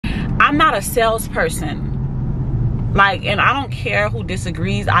I'm not a salesperson. Like, and I don't care who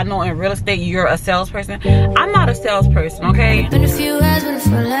disagrees. I know in real estate you're a salesperson. I'm not a salesperson, okay? Been a few hours, but it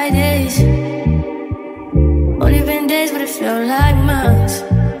feel like days. Only been days, but it feel like months.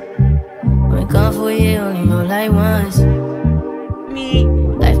 Been gone for a year, only know like once. Me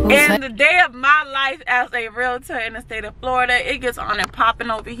and the day of my life as a realtor in the state of Florida, it gets on and popping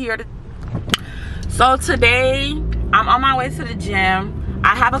over here. So today, I'm on my way to the gym.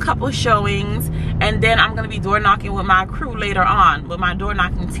 I have a couple showings, and then I'm gonna be door knocking with my crew later on, with my door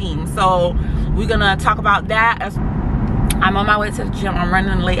knocking team. So we're gonna talk about that. As I'm on my way to the gym. I'm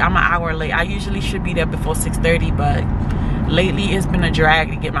running late. I'm an hour late. I usually should be there before 6:30, but lately it's been a drag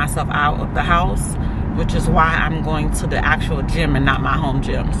to get myself out of the house, which is why I'm going to the actual gym and not my home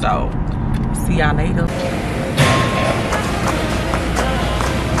gym. So see y'all later.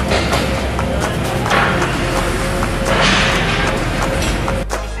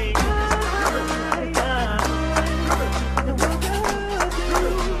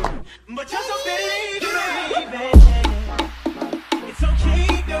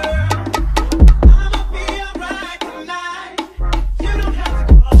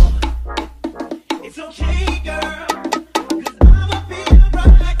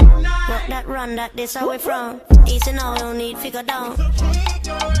 That this how we from. Easy now, no need figure down.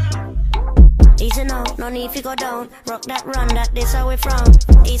 Easy now, no need figure down. Rock that run, that this how we from.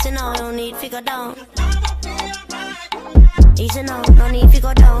 Easy now, no need figure down. Easy now, no need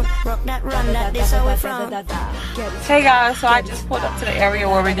figure down. Rock that run, that this how we from. Hey guys, so I just pulled up to the area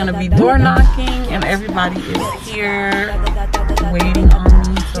where we're gonna be door knocking, and everybody is here waiting on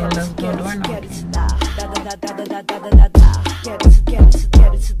me. So let's go door knocking.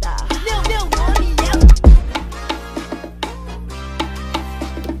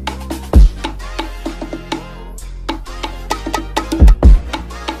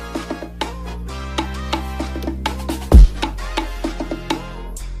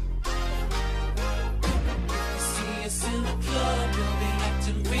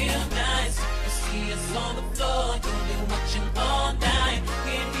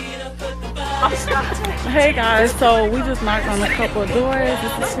 Hey guys, so we just knocked on a couple of doors.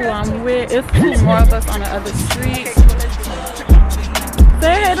 This is who I'm with. It's two more of us on the other street.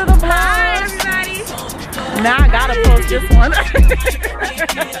 Say hey to the vlog. Hi everybody. Now I gotta post this one.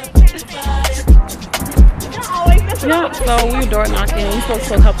 Yep, so we door knocking. We spoke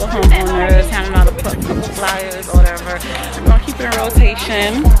to a couple homeowners, handing out a couple flyers or whatever. We're gonna keep it in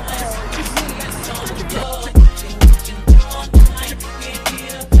rotation.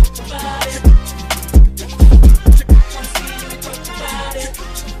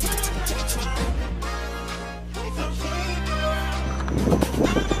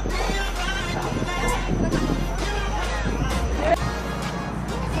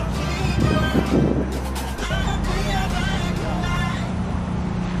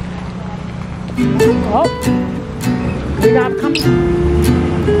 Oh, we got company.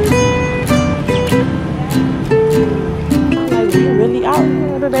 Like, we really out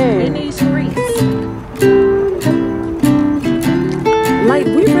here today. In these streets. Like,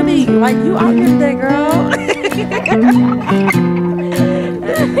 we really, like, you out here today, girl.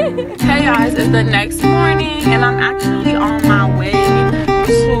 Hey guys, it's the next morning, and I'm actually on my way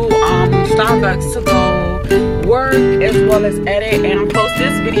to Starbucks to go work as well as edit and post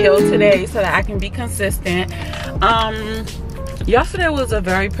this video today so that I can be consistent. Yesterday was a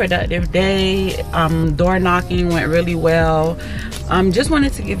very productive day. Door knocking went really well. Just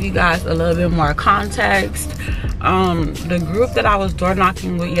wanted to give you guys a little bit more context. The group that I was door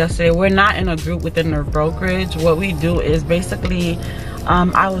knocking with yesterday, we're not in a group within the brokerage. What we do is basically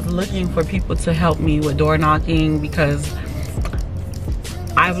I was looking for people to help me with door knocking, because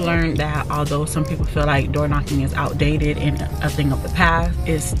I've learned that although some people feel like door knocking is outdated and a thing of the past,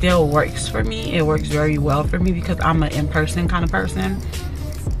 it still works for me. It works very well for me because I'm an in-person kind of person,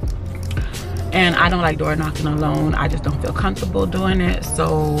 and I don't like door knocking alone. I just don't feel comfortable doing it.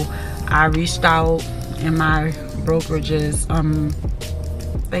 So I reached out in my brokerage's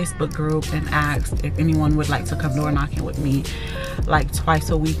Facebook group and asked if anyone would like to come door knocking with me like twice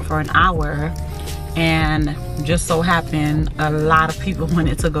a week for an hour. And just so happened a lot of people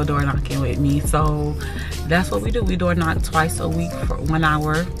wanted to go door knocking with me, so that's what we do. We door knock twice a week for 1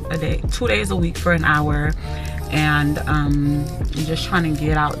 hour a day, 2 days a week for an hour, and just trying to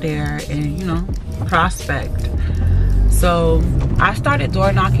get out there and, you know, prospect. So I started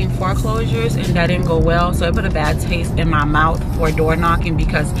door knocking foreclosures, and that didn't go well, so it put a bad taste in my mouth for door knocking,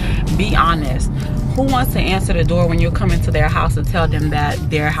 because be honest, who wants to answer the door when you're coming to their house to tell them that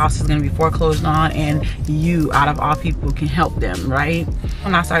their house is going to be foreclosed on, and you, out of all people, can help them, right?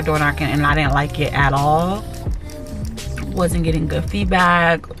 When I started door knocking, and I didn't like it at all, wasn't getting good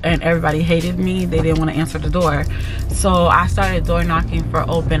feedback, and everybody hated me. They didn't want to answer the door. So I started door knocking for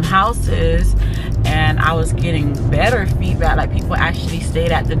open houses, and I was getting better feedback. Like, people actually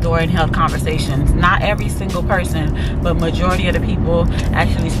stayed at the door and held conversations. Not every single person, but majority of the people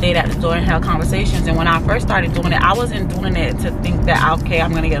actually stayed at the door and held conversations. And when I first started doing it, I wasn't doing it to think that, okay,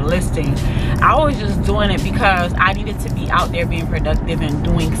 I'm gonna get a listing. I was just doing it because I needed to be out there being productive and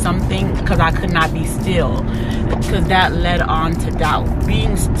doing something, because I could not be still, because that led on to doubt.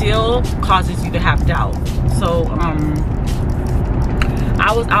 Being still causes you to have doubt. So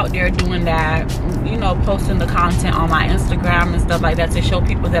I was out there doing that, you know, posting the content on my Instagram and stuff like that to show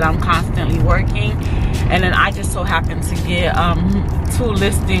people that I'm constantly working. And then I just so happened to get 2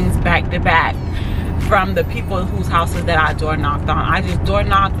 listings back to back from the people whose houses that I door knocked on. I just door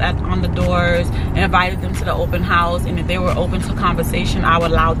knocked on the doors, invited them to the open house, and if they were open to conversation, I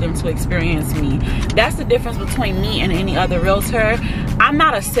would allow them to experience me. That's the difference between me and any other realtor. I'm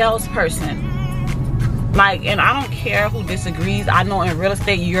not a salesperson. Like, and I don't care who disagrees. I know in real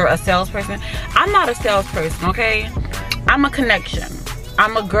estate you're a salesperson. I'm not a salesperson, okay? I'm a connection.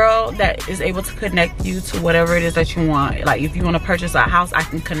 I'm a girl that is able to connect you to whatever it is that you want. Like, if you want to purchase a house, I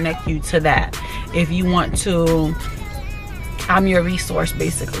can connect you to that. If you want to, I'm your resource,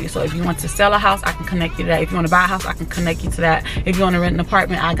 basically. So if you want to sell a house, I can connect you to that. If you want to buy a house, I can connect you to that. If you want to rent an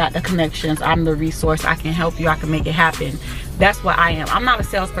apartment, I got the connections. I'm the resource. I can help you. I can make it happen. That's what I am. I'm not a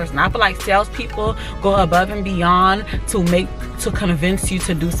salesperson. I feel like salespeople go above and beyond to convince you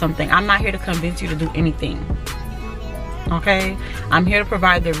to do something. I'm not here to convince you to do anything. Okay, I'm here to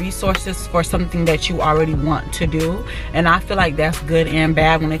provide the resources for something that you already want to do, and I feel like that's good and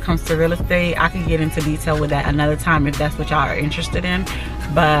bad when it comes to real estate. I can get into detail with that another time if that's what y'all are interested in.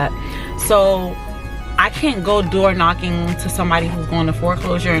 But so I can't go door knocking to somebody who's going to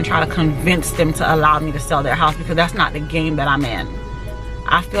foreclosure and try to convince them to allow me to sell their house, because that's not the game that I'm in.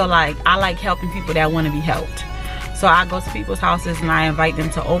 I feel like I like helping people that want to be helped. So I go to people's houses and I invite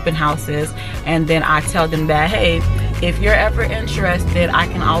them to open houses, and then I tell them that, hey, if you're ever interested, I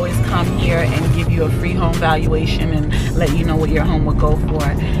can always come here and give you a free home valuation and let you know what your home would go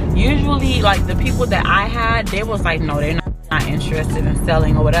for. Usually, like, the people that I had, they was like, no, they're not interested in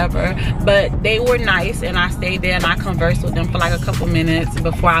selling or whatever, but they were nice, and I stayed there and I conversed with them for like a couple minutes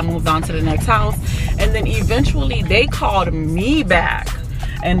before I moved on to the next house. And then eventually they called me back.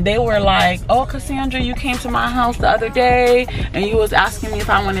 And they were like, oh, Cassandra, you came to my house the other day and you was asking me if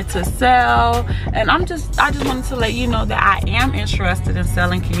I wanted to sell. And I just wanted to let you know that I am interested in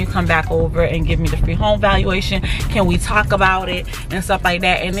selling. Can you come back over and give me the free home valuation? Can we talk about it and stuff like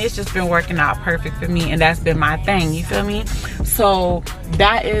that? And it's just been working out perfect for me, and that's been my thing, you feel me? So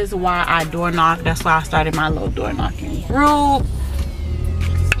that is why I door knock. That's why I started my little door knocking group.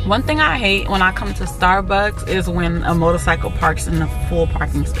 One thing I hate when I come to Starbucks is when a motorcycle parks in the full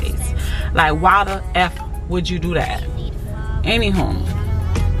parking space. Like, why the F would you do that? Anywho.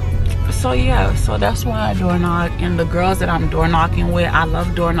 So yeah, so that's why I door knock. And the girls that I'm door knocking with, I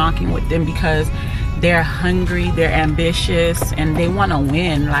love door knocking with them because they're hungry, they're ambitious, and they want to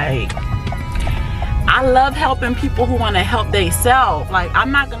win. Like, I love helping people who want to help themselves. Like,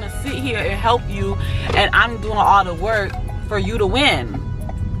 I'm not going to sit here and help you and I'm doing all the work for you to win.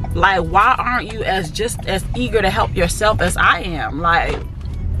 Like, why aren't you just as eager to help yourself as I am? Like,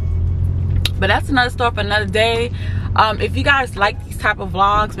 but that's another story for another day. If you guys like these type of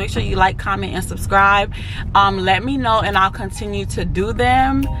vlogs, make sure you like, comment, and subscribe. Let me know and I'll continue to do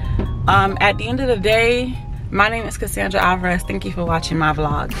them. At the end of the day, my name is Cassandra Alvarez. Thank you for watching my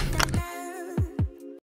vlog.